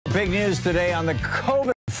Big news today on the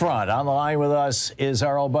COVID front. On the line with us is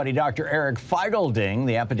our old buddy, Dr. Eric Feigl-Ding,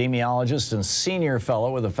 the epidemiologist and senior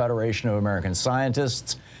fellow with the Federation of American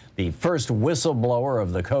Scientists, the first whistleblower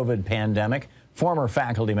of the COVID pandemic, former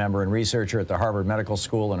faculty member and researcher at the Harvard Medical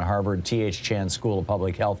School and Harvard T.H. Chan School of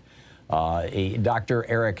Public Health. Dr.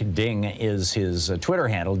 Eric Ding is his Twitter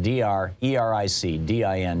handle, DRERICDING,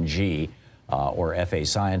 or FA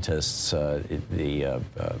Scientists,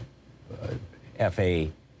 FA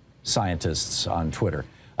Scientists on Twitter.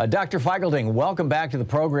 Dr. Feigl-Ding, welcome back to the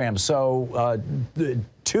program. So the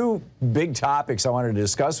two big topics I wanted to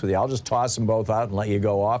discuss with you, I'll just toss them both out and let you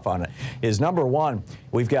go off on it, is number one,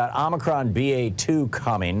 we've got Omicron BA2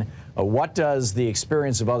 coming. What does the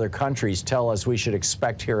experience of other countries tell us we should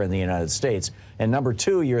expect here in the United States? And number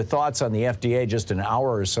two, your thoughts on the FDA just an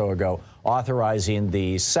hour or so ago authorizing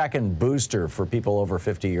the second booster for people over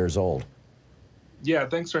 50 years old. Yeah,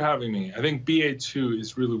 thanks for having me. I think BA2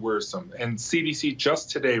 is really worrisome. And CDC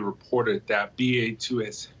just today reported that BA2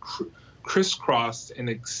 has crisscrossed and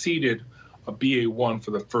exceeded a BA1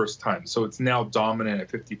 for the first time. So it's now dominant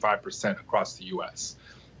at 55% across the U.S.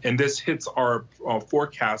 And this hits our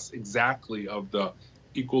forecast exactly of the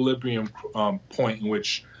equilibrium point in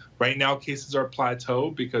which right now cases are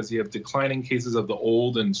plateaued because you have declining cases of the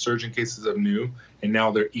old and surging cases of new, and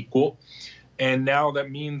now they're equal. And now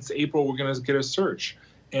that means April, we're going to get a surge.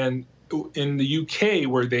 And in the UK,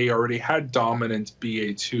 where they already had dominant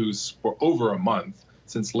BA2s for over a month,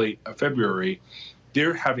 since late February,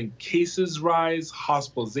 they're having cases rise,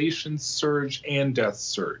 hospitalizations surge, and deaths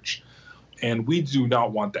surge. And we do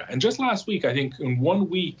not want that. And just last week, I think in 1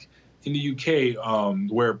 week in the UK,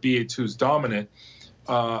 where BA2 is dominant,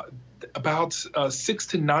 about 6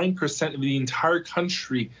 to 9% of the entire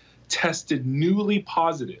country tested newly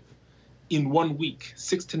positive. In 1 week,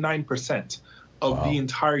 6 to 9% of the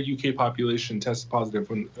entire UK population tested positive.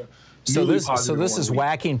 So this is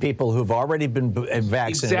whacking people who've already been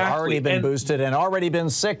vaccinated, already been boosted, and already been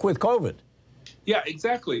sick with COVID. Yeah,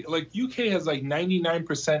 exactly. Like UK has like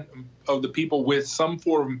 99% of the people with some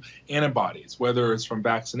form of antibodies, whether it's from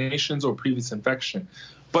vaccinations or previous infection.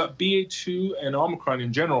 But BA2 and Omicron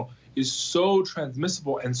in general is so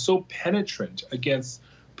transmissible and so penetrant against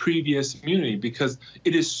previous immunity because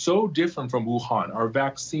it is so different from Wuhan. Our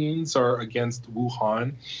vaccines are against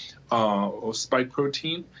Wuhan or spike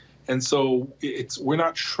protein, and so we're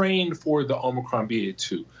not trained for the Omicron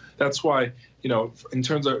BA2. That's why, in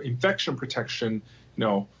terms of infection protection,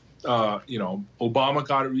 Obama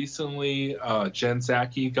got it recently, Jen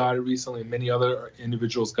Psaki got it recently, and many other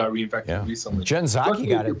individuals got reinfected recently. Jen Psaki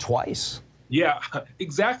got it twice. Yeah,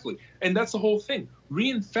 exactly, and that's the whole thing.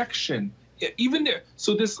 Reinfection. Even there,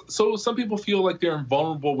 so some people feel like they're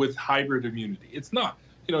invulnerable with hybrid immunity. It's not.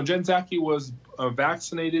 Jen Psaki was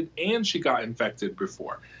vaccinated and she got infected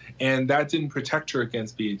before, and that didn't protect her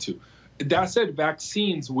against BA2. That said,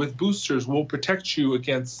 vaccines with boosters will protect you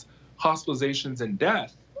against hospitalizations and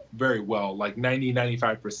death very well, like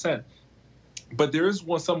 90-95%. But there is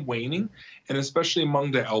some waning, and especially among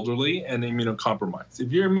the elderly and immunocompromised.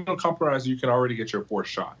 If you're immunocompromised, you can already get your fourth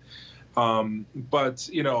shot. But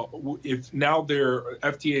if now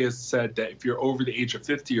FDA has said that if you're over the age of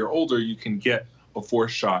 50 or older, you can get a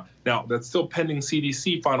fourth shot. Now that's still pending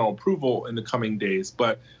CDC final approval in the coming days,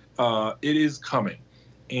 but it is coming.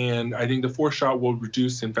 And I think the fourth shot will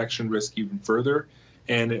reduce infection risk even further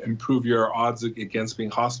and improve your odds against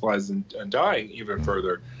being hospitalized and dying even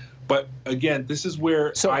further. But again, this is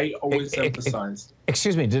where I always emphasized.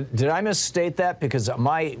 Excuse me, did I misstate that? Because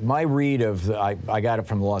my read of, I got it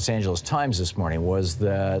from the Los Angeles Times this morning, was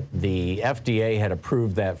that the FDA had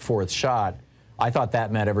approved that fourth shot. I thought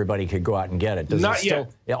that meant everybody could go out and get it. Does Not it still,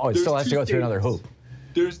 yet. Oh, it still has to go through another hoop.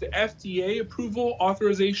 There's the FDA approval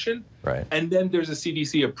authorization, right, and then there's a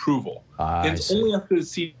CDC approval. And it's only after the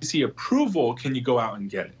CDC approval can you go out and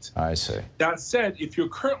get it. I see. That said, if you're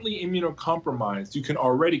currently immunocompromised, you can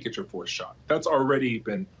already get your fourth shot. That's already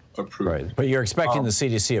been approved. Right, but you're expecting the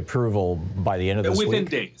CDC approval by the end of this week?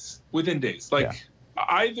 Within days. Like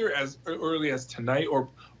either as early as tonight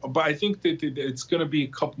but I think that it's going to be a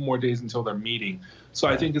couple more days until they're meeting. So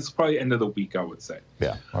I think it's probably end of the week, I would say.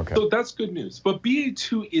 Yeah, okay. So that's good news. But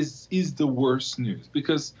BA2 is the worst news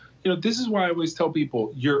because, this is why I always tell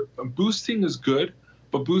people your boosting is good,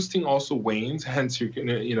 but boosting also wanes, hence you're going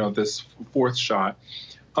to, this fourth shot.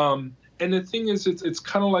 And the thing is, it's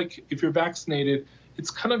kind of like if you're vaccinated, it's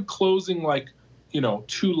kind of closing like,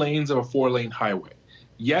 2 lanes of a 4-lane highway.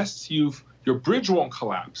 Yes, your bridge won't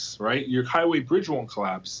collapse, right? Your highway bridge won't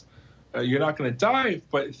collapse. You're not going to die.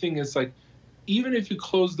 But the thing is, like, even if you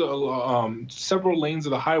close the several lanes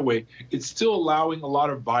of the highway, it's still allowing a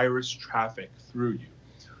lot of virus traffic through you.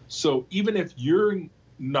 So even if you're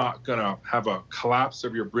not going to have a collapse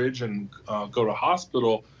of your bridge and go to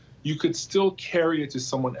hospital, you could still carry it to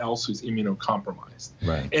someone else who's immunocompromised.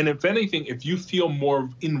 Right. And if anything, if you feel more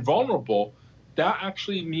invulnerable, that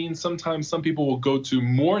actually means sometimes some people will go to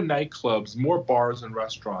more nightclubs, more bars and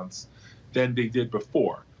restaurants than they did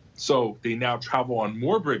before. So they now travel on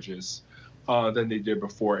more bridges than they did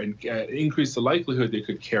before, and increase the likelihood they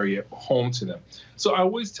could carry it home to them. So I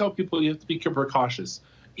always tell people you have to be precautious.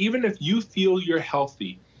 Even if you feel you're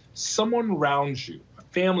healthy, someone around you, a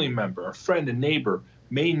family member, a friend, a neighbor,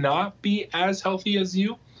 may not be as healthy as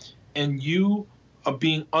you, and you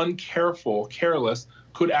being uncareful, careless,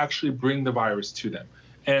 could actually bring the virus to them.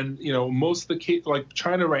 And most of the cases, like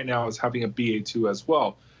China right now is having a BA2 as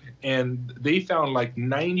well, and they found like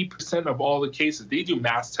 90% of all the cases, they do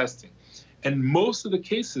mass testing, and most of the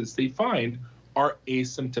cases they find are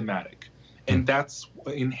asymptomatic, and that's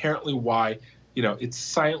inherently why it's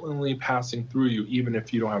silently passing through you, even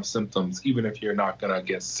if you don't have symptoms, even if you're not going to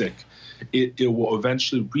get sick. It will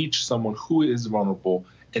eventually reach someone who is vulnerable.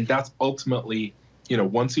 And that's ultimately,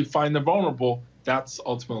 once you find the vulnerable, that's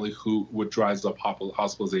ultimately what drives up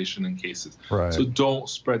hospitalization in cases. Right. So don't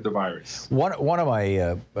spread the virus. One of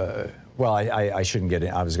my, I shouldn't get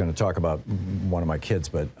in. I was going to talk about one of my kids,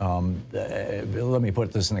 but let me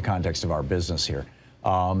put this in the context of our business here.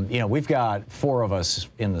 We've got 4 of us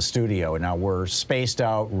in the studio, and now we're spaced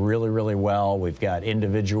out really, really well. We've got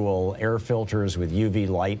individual air filters with UV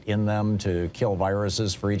light in them to kill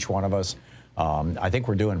viruses for each one of us. I think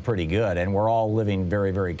we're doing pretty good, and we're all living very,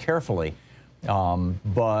 very carefully.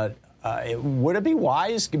 But would it be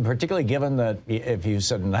wise, particularly given that if you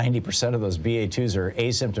said 90% of those BA2s are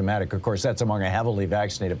asymptomatic, of course, that's among a heavily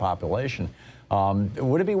vaccinated population,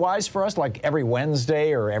 would it be wise for us, like every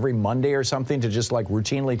Wednesday or every Monday or something, to just like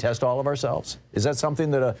routinely test all of ourselves? Is that something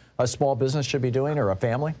that a small business should be doing, or a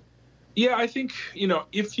family? Yeah, I think,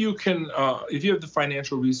 if you can, if you have the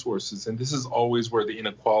financial resources, and this is always where the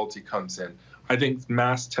inequality comes in, I think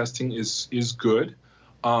mass testing is good.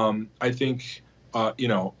 I think,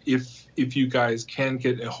 if you guys can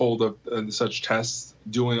get a hold of such tests,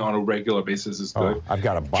 doing on a regular basis is good. I've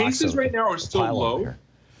got a box. Cases right now are still low. Here.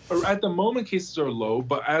 At the moment, cases are low,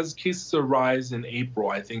 but as cases arise in April,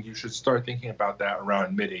 I think you should start thinking about that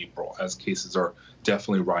around mid-April, as cases are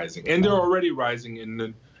definitely rising, and they're already rising in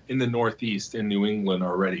the Northeast in New England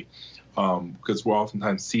already, because we're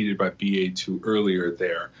oftentimes seeded by BA2 earlier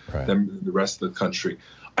there than the rest of the country.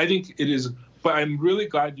 I think it is, but I'm really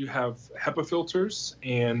glad you have HEPA filters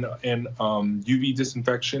and UV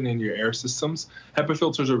disinfection in your air systems. HEPA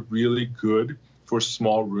filters are really good for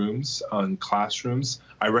small rooms and classrooms.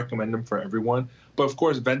 I recommend them for everyone. But of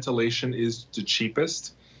course, ventilation is the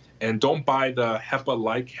cheapest. And don't buy the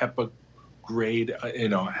HEPA-like, HEPA grade,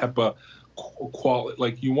 HEPA quality.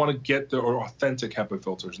 Like, you want to get the authentic HEPA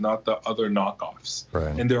filters, not the other knockoffs.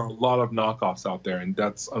 Right. And there are a lot of knockoffs out there, and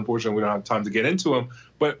that's, unfortunately, we don't have time to get into them.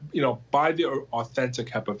 But buy the authentic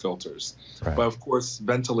HEPA filters. Right. But of course,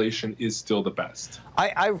 ventilation is still the best.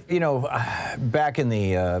 Back in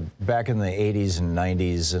the 80s and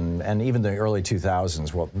 90s and even the early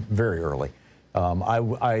 2000s, well, very early,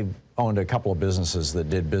 I owned a couple of businesses that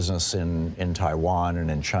did business in Taiwan and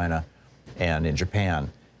in China and in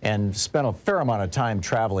Japan, and spent a fair amount of time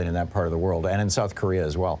traveling in that part of the world, and in South Korea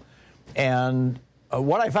as well. And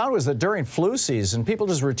what I found was that during flu season, people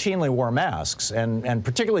just routinely wore masks, and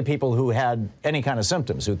particularly people who had any kind of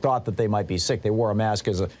symptoms, who thought that they might be sick, they wore a mask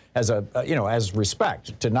as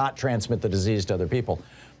respect to not transmit the disease to other people.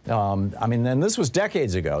 And this was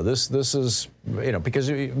decades ago. This is, because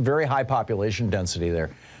very high population density there.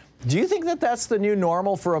 Do you think that that's the new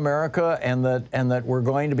normal for America, and that we're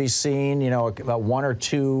going to be seeing, about 1 or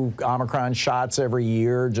 2 Omicron shots every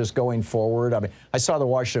year just going forward? I mean, I saw the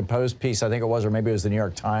Washington Post piece, I think it was, or maybe it was the New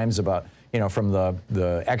York Times, about, from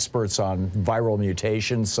the experts on viral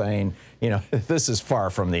mutations saying, this is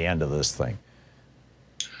far from the end of this thing.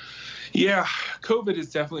 Yeah, COVID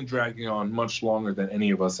is definitely dragging on much longer than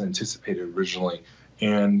any of us anticipated originally.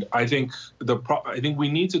 And I think we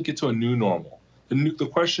need to get to a new normal. The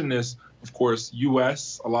question is, of course,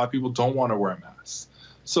 U.S., a lot of people don't want to wear masks.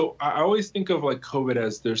 So I always think of like COVID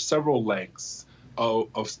as there's several legs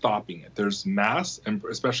of stopping it. There's masks, and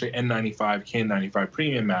especially N95, KN95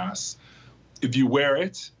 premium masks. If you wear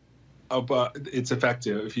it, it's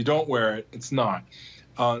effective. If you don't wear it, it's not.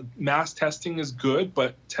 Mass testing is good,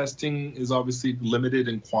 but testing is obviously limited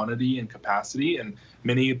in quantity and capacity, and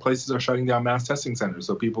many places are shutting down mass testing centers,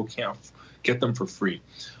 so people can't get them for free.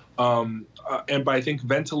 But I think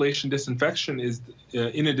ventilation disinfection is,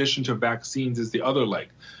 in addition to vaccines, is the other leg.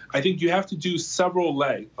 I think you have to do several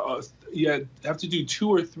have to do 2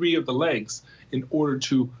 or 3 of the legs in order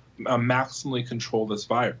to maximally control this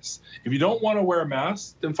virus. If you don't want to wear a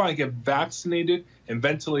mask, then fine, get vaccinated and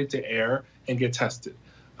ventilate the air and get tested.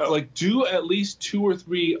 Do at least 2 or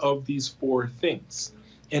 3 of these 4 things.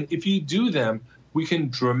 And if you do them, we can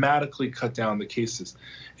dramatically cut down the cases.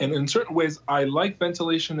 And in certain ways, I like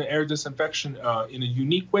ventilation and air disinfection in a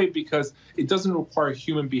unique way because it doesn't require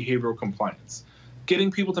human behavioral compliance.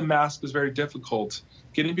 Getting people to mask is very difficult.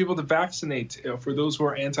 Getting people to vaccinate for those who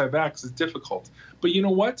are anti-vax is difficult. But you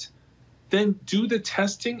know what? Then do the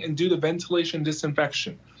testing and do the ventilation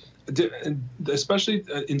disinfection, especially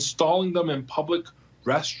installing them in public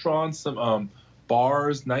restaurants,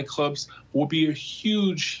 bars, nightclubs will be a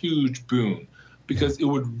huge, huge boon because it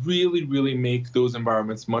would really, really make those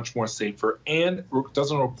environments much more safer and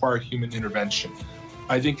doesn't require human intervention.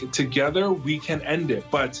 I think together we can end it.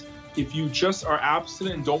 But if you just are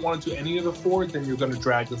abstinent and don't want to do any of the 4, then you're going to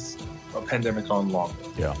drag this pandemic on longer.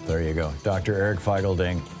 Yeah, there you go. Dr. Eric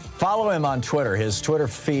Feigl-Ding. Follow him on Twitter. His Twitter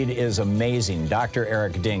feed is amazing. Dr.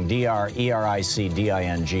 Eric Ding,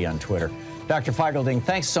 DrEricDing on Twitter. Dr. Feigl-Ding,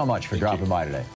 thanks so much for dropping by today.